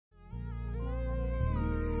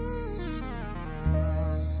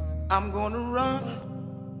I'm gonna run,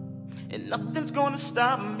 and nothing's gonna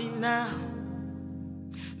stop me now.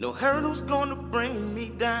 No hurdle's gonna bring me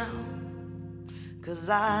down, 'cause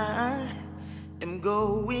I am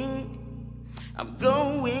going, I'm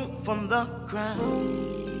going for the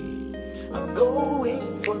crown. I'm going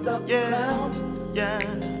for the crown. Yeah,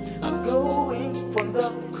 I'm going for the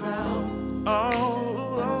crown.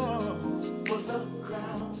 Oh, for the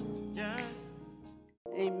crown. Yeah.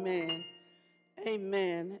 Amen.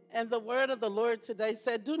 Amen. And the word of the Lord today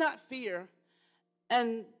said, do not fear.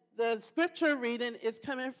 And the scripture reading is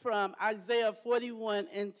coming from Isaiah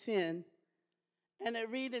 41:10. And it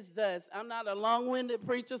reads as thus. I'm not a long-winded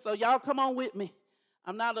preacher, so y'all come on with me.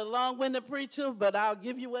 I'm not a long-winded preacher, but I'll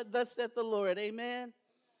give you what thus saith the Lord. Amen.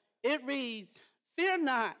 It reads, fear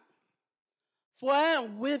not, for I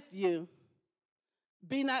am with you.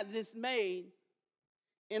 Be not dismayed.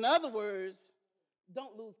 In other words,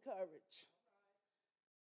 don't lose courage.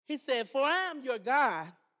 He said, for I am your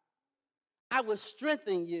God. I will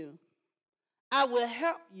strengthen you. I will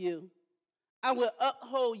help you. I will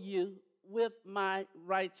uphold you with my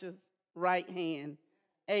righteous right hand.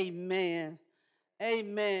 Amen.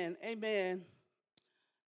 Amen. Amen.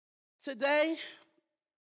 Today,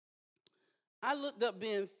 I looked up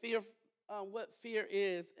being fear, what fear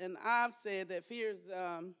is, and I've said that fear is,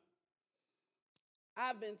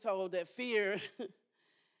 I've been told that fear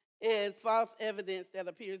is false evidence that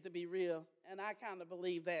appears to be real, and I kind of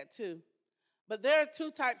believe that too. But there are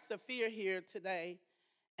two types of fear here today,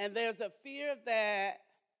 and there's a fear that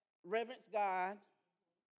reverence God,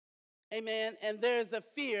 amen, and there's a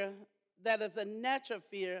fear that is a natural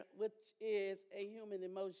fear, which is a human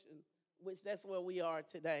emotion, which that's where we are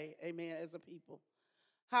today, amen, as a people.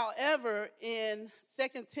 However, in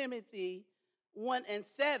 2 Timothy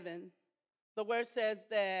 1:7, the word says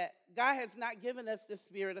that God has not given us the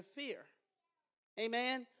spirit of fear,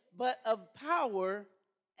 amen, but of power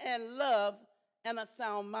and love and a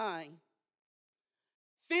sound mind.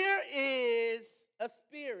 Fear is a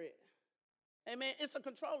spirit, amen. It's a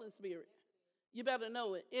controlling spirit. You better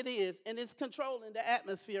know it. It is, and it's controlling the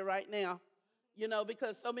atmosphere right now, you know,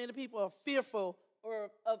 because so many people are fearful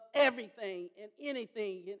of everything and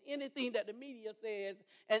anything that the media says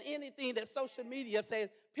and anything that social media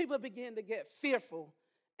says. People begin to get fearful.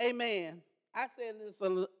 Amen. I said it's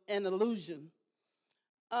an illusion.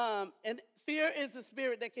 And fear is the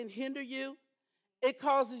spirit that can hinder you. It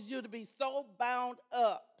causes you to be so bound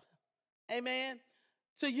up. Amen.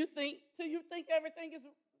 Till you think everything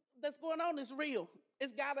that's going on is real.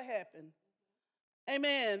 It's got to happen.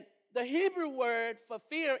 Amen. The Hebrew word for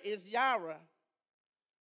fear is yara.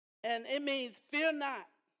 And it means fear not,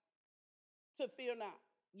 to fear not.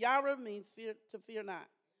 Yara means fear, to fear not.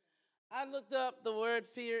 I looked up the word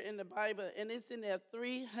fear in the Bible, and it's in there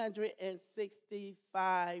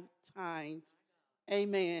 365 times.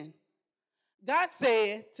 Amen. God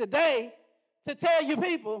said today to tell you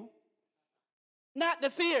people not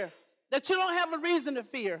to fear, that you don't have a reason to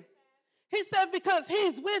fear. He said because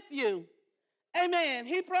he's with you. Amen.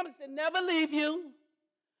 He promised to never leave you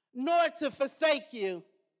nor to forsake you.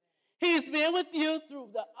 He's been with you through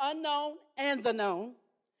the unknown and the known.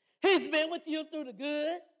 He's been with you through the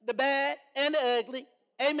good, the bad, and the ugly.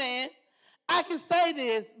 Amen. I can say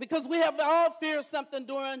this because we have all feared something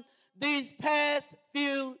during these past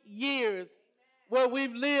few years where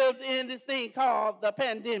we've lived in this thing called the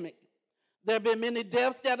pandemic. There have been many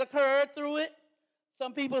deaths that occurred through it.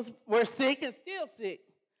 Some people were sick and still sick.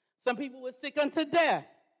 Some people were sick unto death.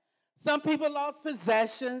 Some people lost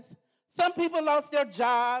possessions. Some people lost their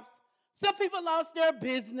jobs. Some people lost their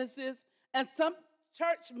businesses. And some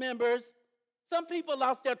people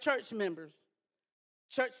lost their church members.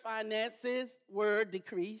 Church finances were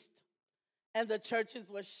decreased. And the churches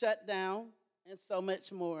were shut down and so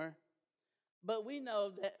much more. But we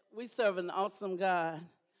know that we serve an awesome God.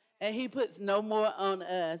 And he puts no more on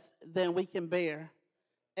us than we can bear.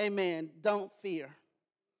 Amen. Don't fear.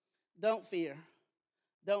 Don't fear.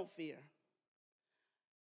 Don't fear.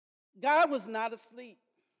 God was not asleep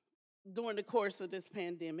during the course of this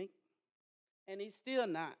pandemic, and he's still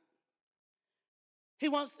not. He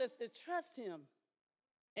wants us to trust him.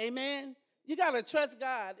 Amen. You got to trust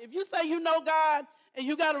God. If you say you know God and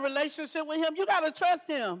you got a relationship with him, you got to trust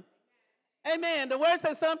him. Amen. The word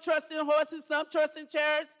says some trust in horses, some trust in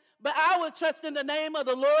chariots, but I will trust in the name of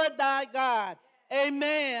the Lord thy God.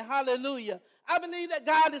 Amen. Hallelujah. I believe that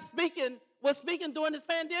God was speaking during this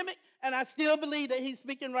pandemic, and I still believe that he's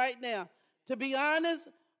speaking right now. To be honest,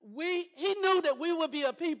 he knew that we would be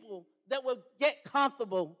a people that would get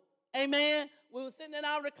comfortable. Amen. We were sitting in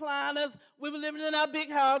our recliners. We were living in our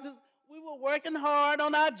big houses. We were working hard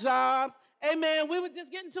on our jobs. Amen. We were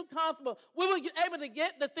just getting too comfortable. We were able to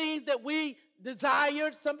get the things that we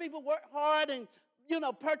desired. Some people worked hard and,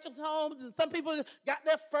 purchased homes, and some people got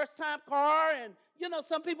their first-time car, and,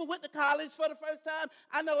 some people went to college for the first time.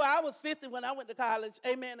 I know I was 50 when I went to college,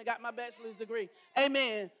 amen, and got my bachelor's degree,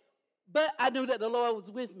 amen. But I knew that the Lord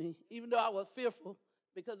was with me, even though I was fearful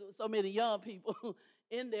because there were so many young people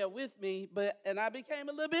in there with me. And I became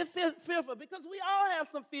a little bit fearful because we all have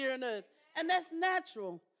some fear in us, and that's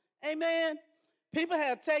natural, amen. People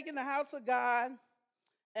have taken the house of God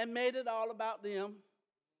and made it all about them.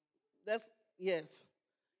 Yes.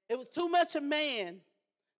 It was too much a man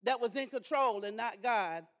that was in control and not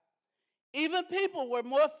God. Even people were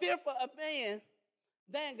more fearful of man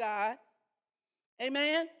than God.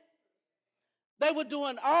 Amen. They were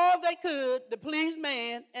doing all they could to please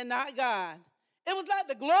man and not God. It was like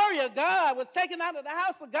the glory of God was taken out of the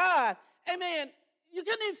house of God. Amen. You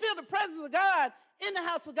couldn't even feel the presence of God in the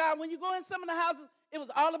house of God. When you go in some of the houses, it was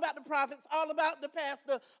all about the prophets, all about the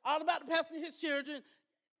pastor, all about the pastor and his children.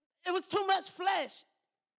 It was too much flesh,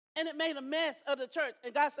 and it made a mess of the church.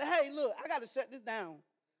 And God said, hey, look, I got to shut this down.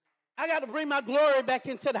 I got to bring my glory back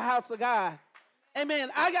into the house of God.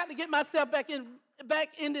 Amen. I got to get myself back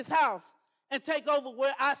in this house and take over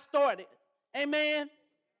where I started. Amen.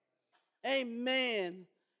 Amen.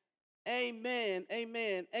 Amen.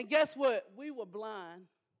 Amen. And guess what? We were blind.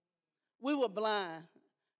 We were blind.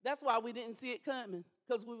 That's why we didn't see it coming,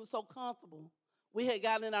 because we were so comfortable. We had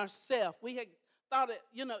gotten ourselves. We had thought it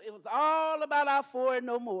was all about our four and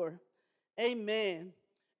no more. Amen.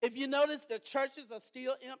 If you notice, the churches are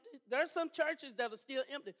still empty. There are some churches that are still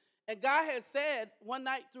empty. And God has said one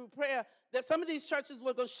night through prayer that some of these churches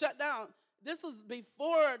were going to shut down. This was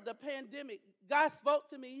before the pandemic. God spoke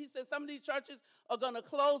to me. He said some of these churches are going to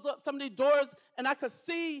close up some of these doors. And I could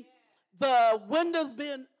see the windows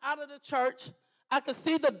being out of the church. I could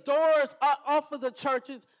see the doors off of the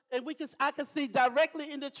churches. And I could see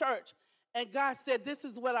directly in the church. And God said, this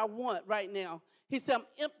is what I want right now. He said, I'm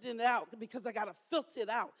emptying it out because I got to filter it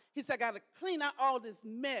out. He said, I got to clean out all this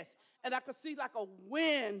mess. And I could see like a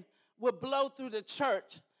wind would blow through the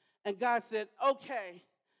church. And God said, okay,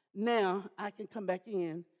 now I can come back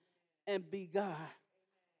in and be God.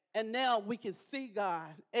 And now we can see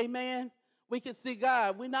God. Amen. We can see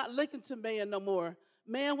God. We're not looking to man no more.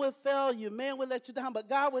 Man will fail you. Man will let you down. But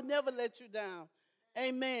God will never let you down.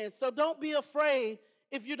 Amen. So don't be afraid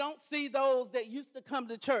if you don't see those that used to come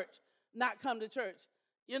to church, not come to church.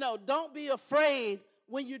 Don't be afraid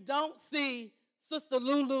when you don't see Sister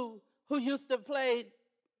Lulu, who used to play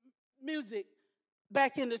music,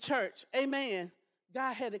 back in the church. Amen.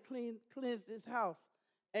 God had to cleanse this house.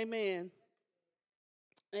 Amen.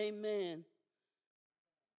 Amen.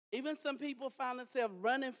 Even some people find themselves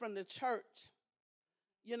running from the church.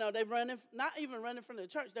 They running, not even running from the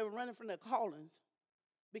church, they were running from their callings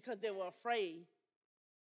because they were afraid.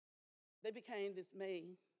 They became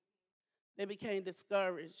dismayed. They became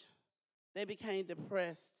discouraged. They became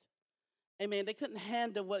depressed. Amen. They couldn't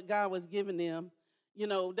handle what God was giving them.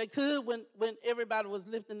 They could when everybody was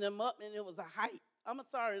lifting them up and it was a hype. I'm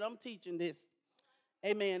sorry, I'm teaching this.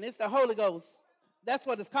 Amen. It's the Holy Ghost. That's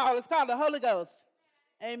what it's called. It's called the Holy Ghost.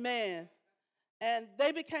 Amen. And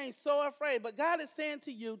they became so afraid. But God is saying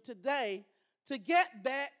to you today to get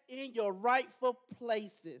back in your rightful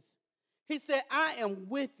places. He said, I am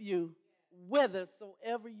with you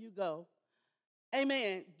whithersoever you go.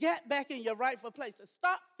 Amen. Get back in your rightful place. And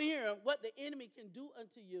stop fearing what the enemy can do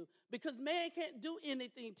unto you, because man can't do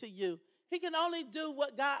anything to you. He can only do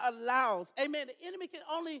what God allows. Amen. The enemy can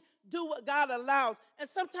only do what God allows. And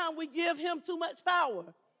sometimes we give him too much power.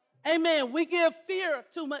 Amen. We give fear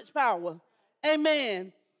too much power.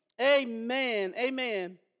 Amen. Amen.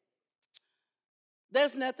 Amen.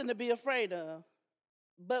 There's nothing to be afraid of.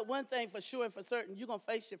 But one thing for sure and for certain, you're going to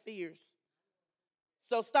face your fears.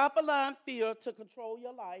 So stop allowing fear to control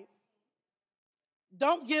your life.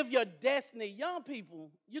 Don't give your destiny. Young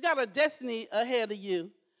people, you got a destiny ahead of you.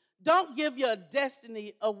 Don't give your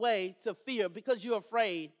destiny away to fear because you're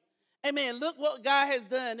afraid. Amen. Look what God has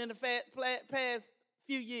done in the past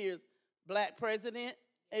few years. Black president.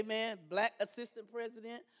 Amen. Black assistant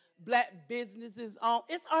president. Black businesses on.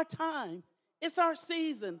 It's our time. It's our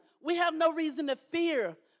season. We have no reason to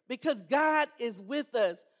fear because God is with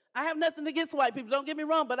us. I have nothing against white people. Don't get me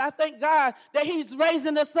wrong, but I thank God that he's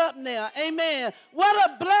raising us up now. Amen. What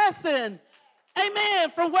a blessing. Amen.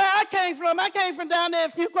 From where I came from down there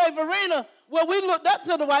in Fuquay Arena, where we looked up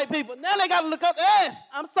to the white people. Now they got to look up to us.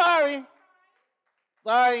 I'm sorry.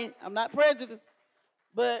 Sorry, I'm not prejudiced.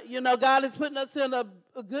 But, God is putting us in a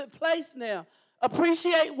good place now.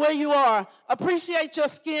 Appreciate where you are. Appreciate your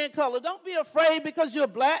skin color. Don't be afraid because you're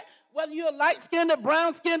black, whether you're light-skinned,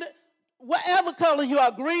 brown-skinned, whatever color you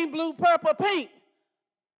are, green, blue, purple, pink.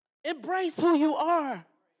 Embrace who you are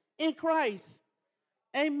in Christ.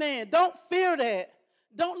 Amen. Don't fear that.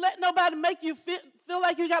 Don't let nobody make you feel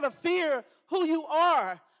like you got to fear who you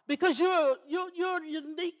are, because you're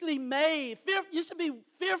uniquely made. You should be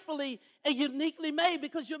fearfully and uniquely made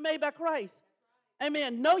because you're made by Christ.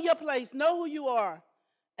 Amen. Know your place. Know who you are.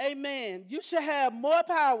 Amen. You should have more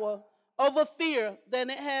power over fear than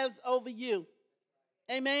it has over you.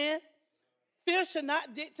 Amen. Fear should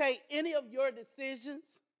not dictate any of your decisions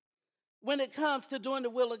when it comes to doing the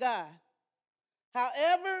will of God.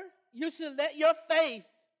 However, you should let your faith,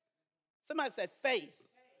 somebody say faith,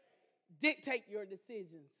 dictate your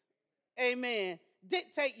decisions. Amen.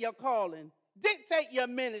 Dictate your calling. Dictate your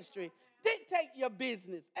ministry. Dictate your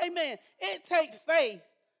business. Amen. It takes faith.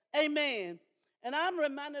 Amen. And I'm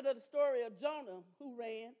reminded of the story of Jonah who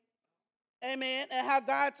ran. Amen. And how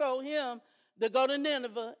God told him to go to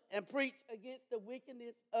Nineveh and preach against the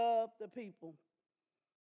wickedness of the people.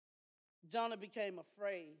 Jonah became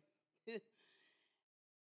afraid.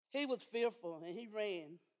 He was fearful and he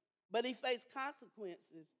ran. But he faced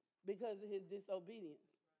consequences because of his disobedience.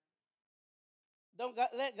 Don't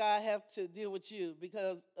let God have to deal with you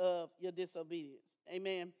because of your disobedience.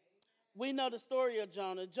 Amen. We know the story of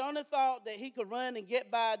Jonah. Jonah thought that he could run and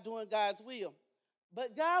get by doing God's will.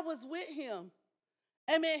 But God was with him.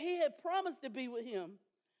 Amen. He had promised to be with him.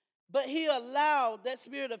 But he allowed that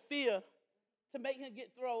spirit of fear to make him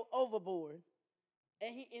get thrown overboard.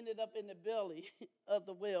 And he ended up in the belly of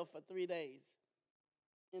the whale for 3 days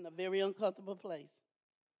in a very uncomfortable place.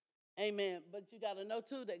 Amen. But you got to know,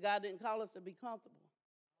 too, that God didn't call us to be comfortable.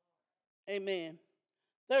 Amen.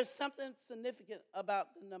 There's something significant about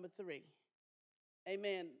the number 3.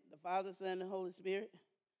 Amen. The Father, Son, and the Holy Spirit.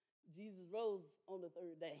 Jesus rose on the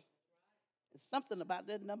 3rd day. There's something about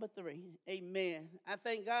that number 3. Amen. I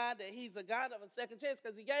thank God that he's a God of a second chance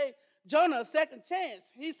because he gave Jonah a second chance.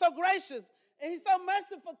 He's so gracious and he's so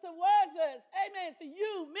merciful towards us. Amen. To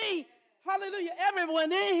you, me, hallelujah,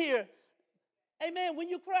 everyone in here. Amen. When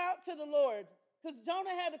you cry out to the Lord, because Jonah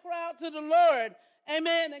had to cry out to the Lord.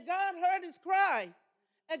 Amen. And God heard his cry.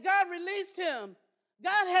 And God released him.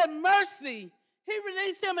 God had mercy. He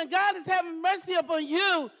released him, and God is having mercy upon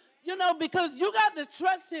you, because you got to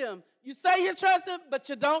trust him. You say you trust him, but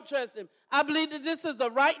you don't trust him. I believe that this is a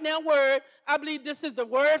right now word. I believe this is the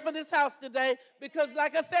word for this house today because,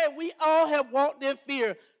 like I said, we all have walked in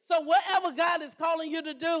fear. So whatever God is calling you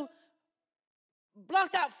to do,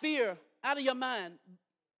 block out fear out of your mind.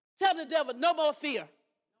 Tell the devil, no more fear.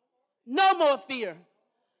 No more fear.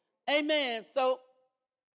 Amen. So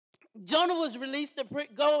Jonah was released to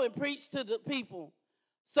go and preach to the people.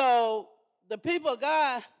 So the people of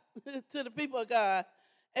God, to the people of God,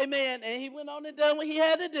 amen. And he went on and done what he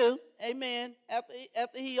had to do, amen,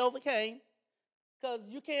 after he overcame, because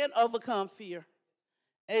you can't overcome fear.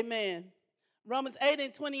 Amen. Romans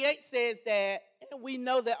 8:28 says that, and we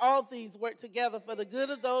know that all things work together for the good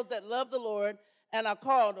of those that love the Lord and are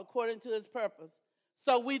called according to his purpose.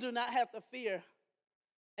 So we do not have to fear.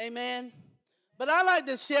 Amen. But I like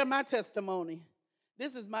to share my testimony.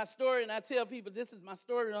 This is my story, and I tell people this is my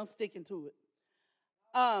story, and I'm sticking to it.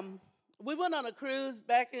 We went on a cruise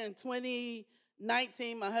back in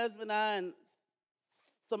 2019, my husband and I and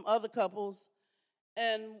some other couples.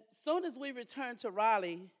 And as soon as we returned to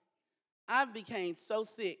Raleigh, I became so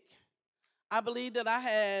sick. I believe that I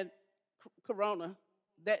had corona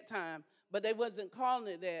that time, but they wasn't calling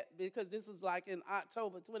it that because this was like in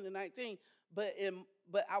October 2019. But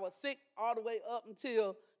I was sick all the way up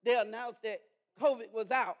until they announced that COVID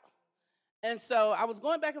was out. And so I was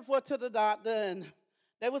going back and forth to the doctor, and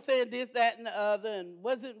they were saying this, that, and the other, and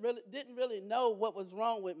didn't really know what was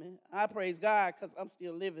wrong with me. I praise God because I'm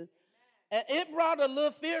still living. And it brought a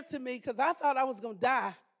little fear to me because I thought I was going to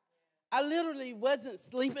die. I literally wasn't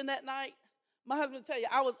sleeping that night. My husband tell you,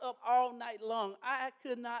 I was up all night long. I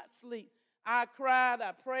could not sleep. I cried.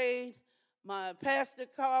 I prayed. My pastor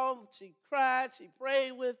called. She cried. She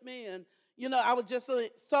prayed with me. And, I was just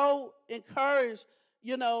so encouraged,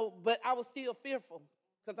 but I was still fearful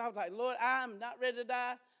because I was like, Lord, I am not ready to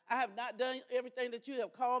die. I have not done everything that you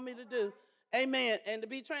have called me to do. Amen. And to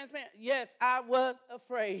be transparent, yes, I was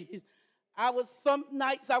afraid. Some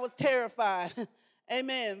nights I was terrified.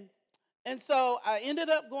 Amen. And so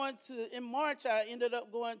in March, I ended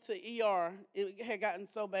up going to ER. It had gotten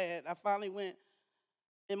so bad. I finally went.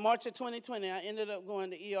 In March of 2020, I ended up going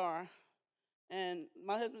to ER. And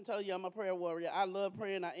my husband told you I'm a prayer warrior. I love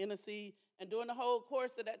praying. I intercede. And during the whole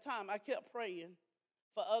course of that time, I kept praying.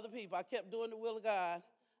 for other people. I kept doing the will of God.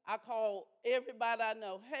 I called everybody I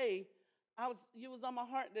know. Hey, you was on my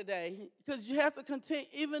heart today, because you have to continue,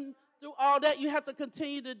 even through all that, you have to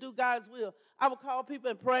continue to do God's will. I would call people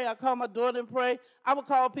and pray. I called my daughter and pray. I would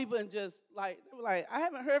call people and just they were like, I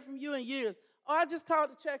haven't heard from you in years. Oh, I just called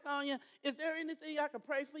to check on you. Is there anything I can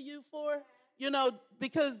pray for you for?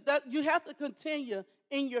 Because you have to continue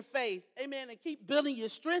in your faith, amen, and keep building your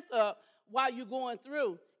strength up while you're going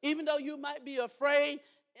through. Even though you might be afraid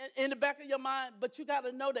in the back of your mind, but you got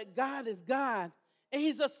to know that God is God, and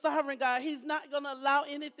he's a sovereign God. He's not going to allow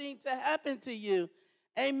anything to happen to you,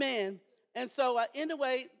 amen. And so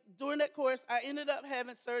anyway, during that course, I ended up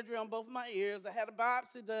having surgery on both of my ears. I had a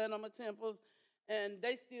biopsy done on my temples, and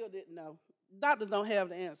they still didn't know. Doctors don't have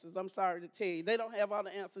the answers. I'm sorry to tell you. They don't have all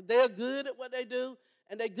the answers. They're good at what they do,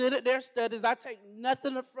 and they're good at their studies. I take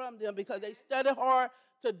nothing from them because they study hard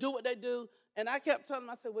to do what they do. And I kept telling them,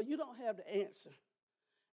 I said, well, you don't have the answer.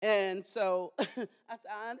 And so I said,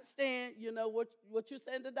 I understand, what you're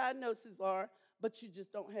saying the diagnoses are, but you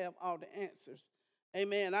just don't have all the answers.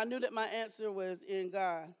 Amen. I knew that my answer was in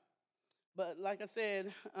God. But like I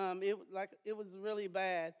said, it was really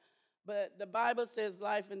bad. But the Bible says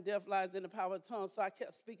life and death lies in the power of the tongue. So I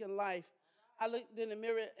kept speaking life. I looked in the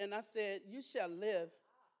mirror and I said, you shall live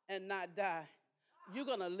and not die. You're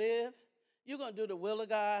going to live. You're going to do the will of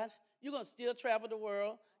God. You're going to still travel the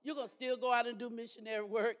world. You're going to still go out and do missionary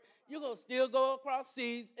work. You're going to still go across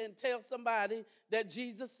seas and tell somebody that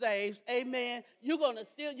Jesus saves. Amen. You got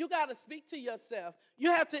to speak to yourself.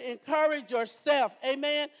 You have to encourage yourself.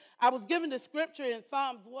 Amen. I was given the scripture in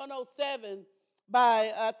Psalms 107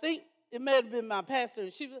 by, I think it may have been my pastor.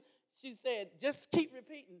 She said, just keep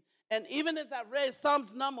repeating. And even as I read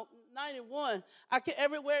Psalms number 91,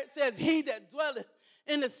 everywhere it says, he that dwelleth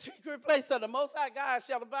in the secret place of the Most High God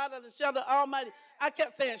shall abide under the shelter of the Almighty. I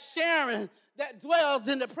kept saying, Sharon that dwells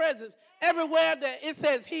in the presence. Everywhere that it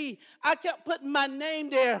says he, I kept putting my name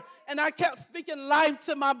there, and I kept speaking life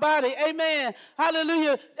to my body. Amen.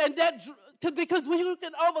 Hallelujah. And because you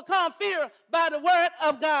can overcome fear by the word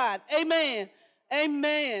of God. Amen.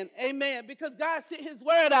 Amen. Amen. Because God sent his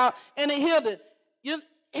word out and it healed it.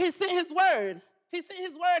 He sent his word. He sent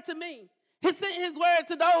his word to me. He sent his word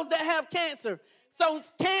to those that have cancer. So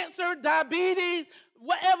cancer, diabetes,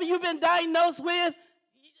 whatever you've been diagnosed with,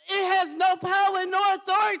 it has no power nor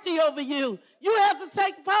authority over you. You have to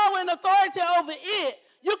take power and authority over it.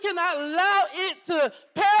 You cannot allow it to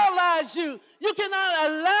paralyze you. You cannot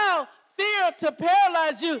allow fear to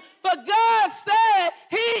paralyze you. For God said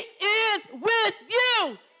he is with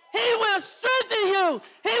you. He will strengthen you.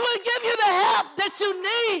 He will give you the help that you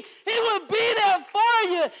need. He will be there for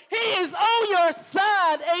you. He is on your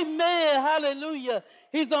side. Amen. Hallelujah.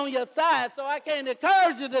 He's on your side. So I can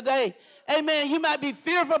encourage you today. Amen. You might be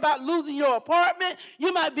fearful about losing your apartment.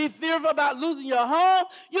 You might be fearful about losing your home.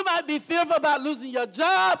 You might be fearful about losing your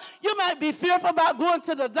job. You might be fearful about going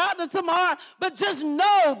to the doctor tomorrow. But just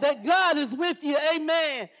know that God is with you.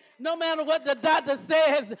 Amen. No matter what the doctor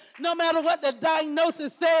says, no matter what the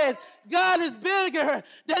diagnosis says, God is bigger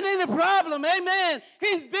than any problem. Amen.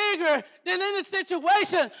 He's bigger than any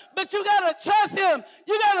situation. But you got to trust him.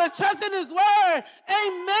 You got to trust in his word.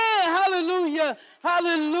 Amen. Hallelujah.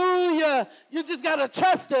 Hallelujah. You just got to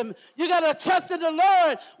trust him. You got to trust in the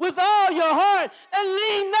Lord with all your heart and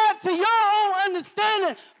lean not to your own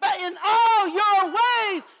understanding, but in all your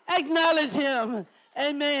ways acknowledge him.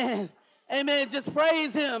 Amen. Amen. Just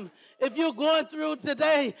praise him. If you're going through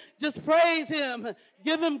today, just praise him.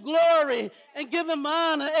 Give him glory and give him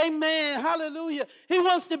honor. Amen. Hallelujah. He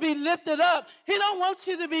wants to be lifted up. He don't want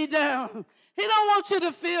you to be down. He don't want you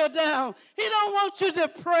to feel down. He don't want you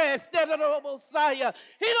depressed. He don't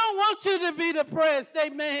want you to be depressed.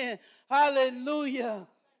 Amen. Hallelujah.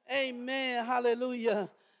 Amen. Hallelujah.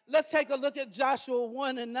 Let's take a look at Joshua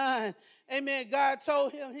 1:9. Amen. God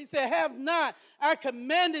told him, he said, have not I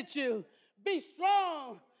commanded you, be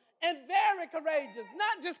strong and very courageous.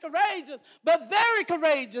 Not just courageous, but very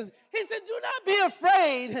courageous. He said, do not be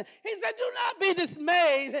afraid. He said, do not be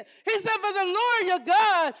dismayed. He said, for the Lord your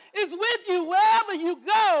God is with you wherever you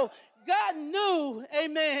go. God knew,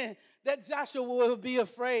 amen, that Joshua would be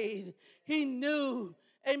afraid. He knew,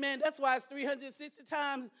 amen. That's why it's 360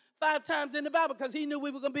 times, 5 times in the Bible, because he knew we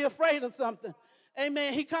were going to be afraid of something.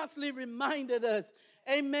 Amen. He constantly reminded us,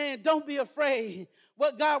 amen, don't be afraid.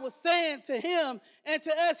 What God was saying to him and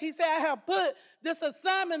to us, he said, I have put this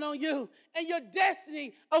assignment on you, and your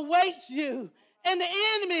destiny awaits you. And the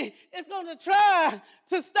enemy is going to try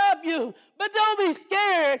to stop you. But don't be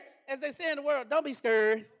scared. As they say in the world, don't be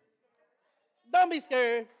scared. Don't be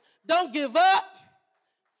scared. Don't give up.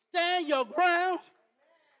 Stand your ground.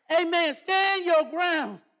 Amen. Stand your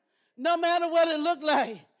ground, no matter what it looked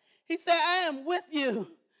like. He said, I am with you.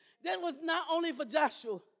 That was not only for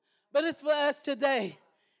Joshua, but it's for us today.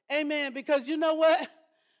 Amen. Because you know what?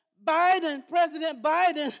 President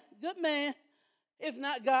Biden, good man, is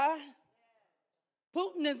not God.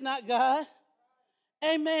 Putin is not God.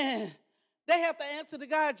 Amen. They have to answer to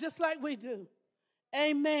God just like we do.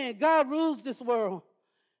 Amen. God rules this world.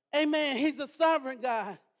 Amen. He's a sovereign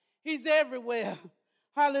God. He's everywhere.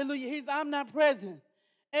 Hallelujah. He's omnipresent.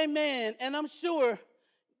 Amen. And I'm sure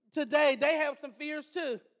today they have some fears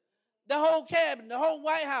too. The whole cabinet, the whole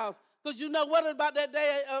White House. Because you know what about that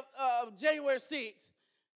day of January 6th?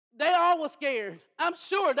 They all were scared. I'm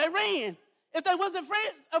sure they ran. If they wasn't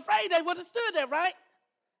afraid, they would have stood there, right?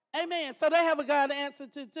 Amen. So they have a God to answer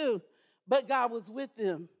to too. But God was with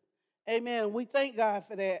them. Amen. We thank God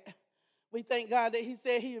for that. We thank God that he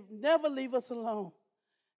said he would never leave us alone.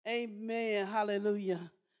 Amen.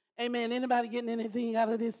 Hallelujah. Amen. Anybody getting anything out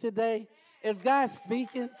of this today? Is God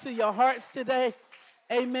speaking to your hearts today?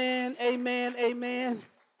 Amen. Amen. Amen.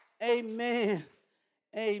 Amen.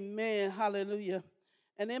 Amen. Hallelujah.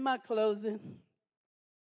 And in my closing,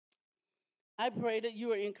 I pray that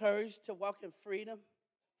you are encouraged to walk in freedom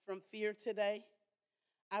from fear today.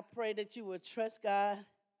 I pray that you will trust God.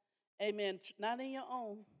 Amen. Not in your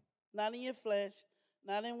own, not in your flesh,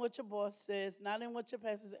 not in what your boss says, not in what your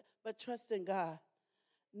pastor says, but trust in God.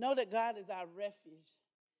 Know that God is our refuge.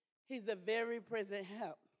 He's a very present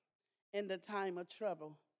help in the time of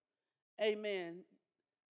trouble. Amen.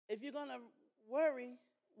 If you're going to worry,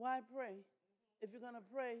 why pray? If you're going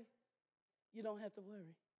to pray, you don't have to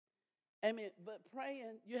worry. Amen. But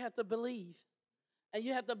praying, you have to believe. And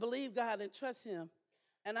you have to believe God and trust him.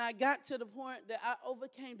 And I got to the point that I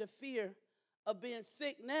overcame the fear of being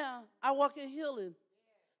sick. Now I walk in healing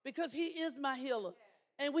because he is my healer.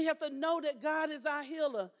 And we have to know that God is our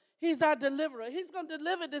healer. He's our deliverer. He's going to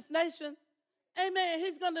deliver this nation. Amen.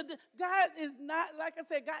 He's going to, God is not, like I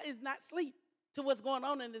said, God is not asleep to what's going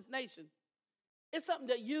on in this nation. It's something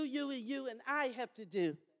that you and I have to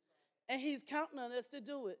do. And he's counting on us to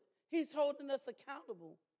do it. He's holding us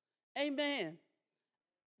accountable. Amen.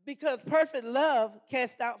 Because perfect love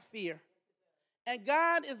casts out fear. And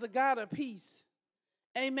God is a God of peace.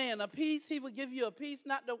 Amen. A peace, he will give you a peace,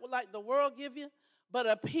 not like the world give you, but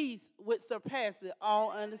a peace which surpasses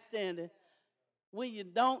all understanding. When you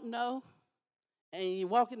don't know and you're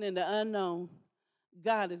walking in the unknown,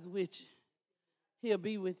 God is with you. He'll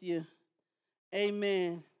be with you.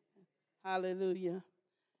 Amen. Hallelujah.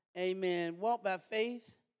 Amen. Walk by faith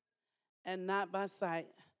and not by sight.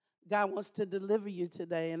 God wants to deliver you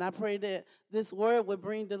today. And I pray that this word will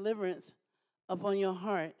bring deliverance upon your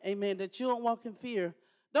heart. Amen. That you don't walk in fear.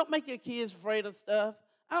 Don't make your kids afraid of stuff.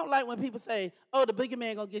 I don't like when people say, oh, the bigger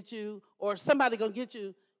man going to get you or somebody going to get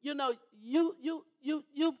you. You know,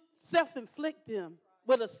 you self-inflict them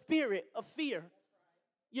with a spirit of fear.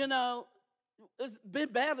 You know, it's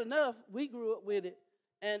been bad enough. We grew up with it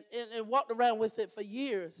and walked around with it for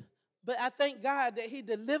years. But I thank God that he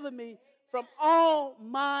delivered me from all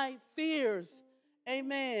my fears.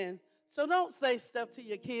 Amen. So don't say stuff to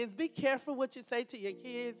your kids. Be careful what you say to your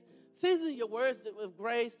kids. Season your words with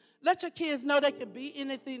grace. Let your kids know they can be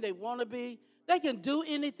anything they want to be. They can do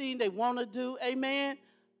anything they want to do. Amen.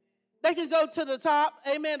 They can go to the top.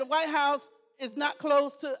 Amen. The White House is not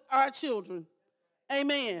close to our children.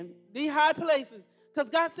 Amen. These high places. Because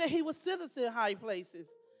God said he would sit us in high places.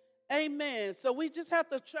 Amen. So we just have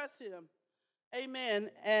to trust him. Amen.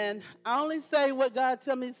 And I only say what God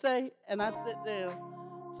tell me to say, and I sit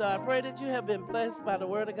down. So I pray that you have been blessed by the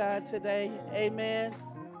word of God today. Amen.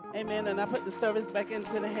 Amen. And I put the service back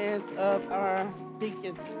into the hands of our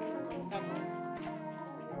deacon.